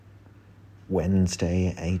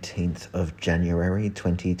Wednesday, 18th of January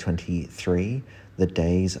 2023. The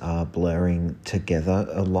days are blurring together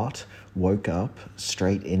a lot. Woke up,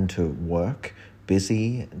 straight into work.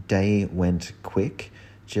 Busy, day went quick.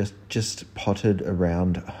 Just potted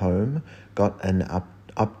around home. Got an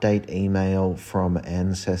update email from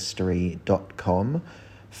Ancestry.com.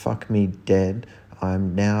 Fuck me dead.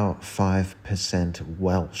 I'm now 5%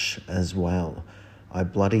 Welsh as well. I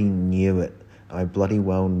bloody knew it. I bloody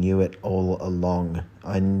well knew it all along.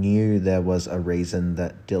 I knew there was a reason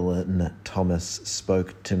that Dylan Thomas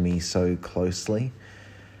spoke to me so closely.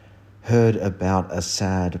 Heard about a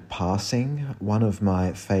sad passing, one of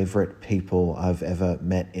my favourite people I've ever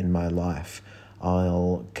met in my life.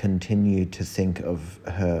 I'll continue to think of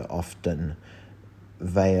her often.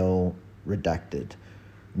 Veil redacted.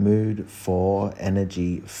 Mood 4,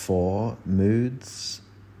 energy 4, moods.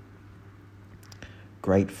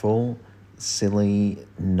 Grateful, silly,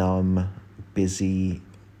 numb, busy,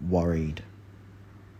 worried.